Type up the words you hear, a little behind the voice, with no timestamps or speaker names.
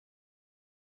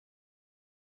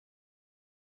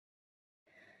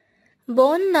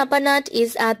Boun Noppanut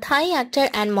is a Thai actor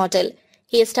and model.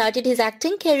 He started his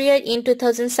acting career in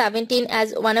 2017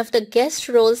 as one of the guest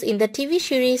roles in the TV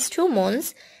series 2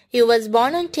 Moons. He was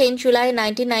born on 10 July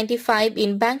 1995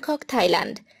 in Bangkok,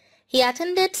 Thailand. He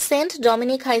attended St.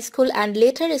 Dominic High School and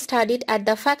later studied at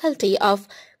the Faculty of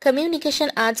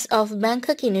Communication Arts of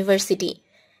Bangkok University.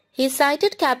 He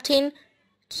cited Captain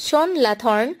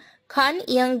Chonlathorn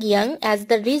Kongyingyong as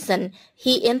the reason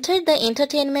he entered the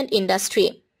entertainment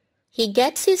industry. He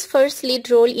gets his first lead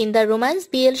role in the romance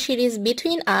BL series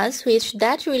Between Us, which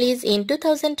that released in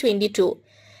 2022.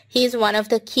 He is one of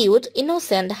the cute,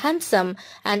 innocent, handsome,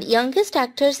 and youngest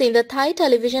actors in the Thai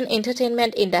television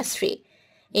entertainment industry.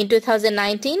 In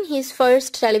 2019, his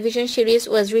first television series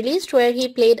was released where he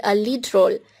played a lead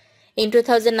role. In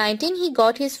 2019, he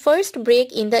got his first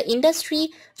break in the industry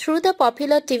through the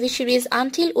popular TV series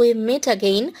Until We Meet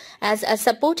Again as a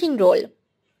supporting role.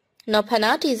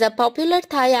 Noppanut is a popular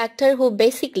Thai actor who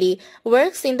basically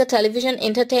works in the television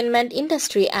entertainment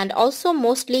industry, and also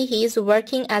mostly he is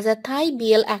working as a Thai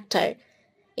BL actor.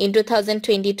 In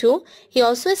 2022, he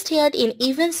also starred in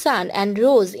Even Sun and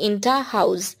Rose in Da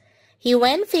House. He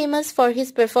went famous for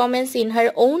his performance in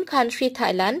her own country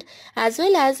Thailand as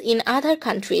well as in other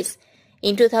countries.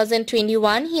 In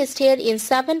 2021, he starred in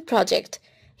 7 projects.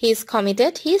 He is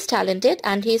committed, he is talented,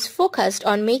 and he is focused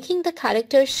on making the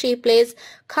characters she plays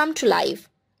come to life.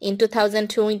 In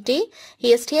 2020,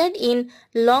 he starred in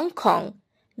Long Kong.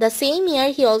 The same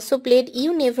year, he also played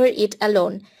You Never Eat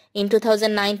Alone. In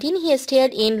 2019, he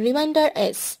starred in Reminder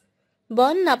S.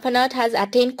 Boun Noppanut has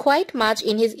attained quite much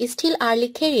in his still early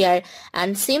career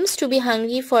and seems to be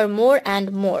hungry for more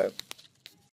and more.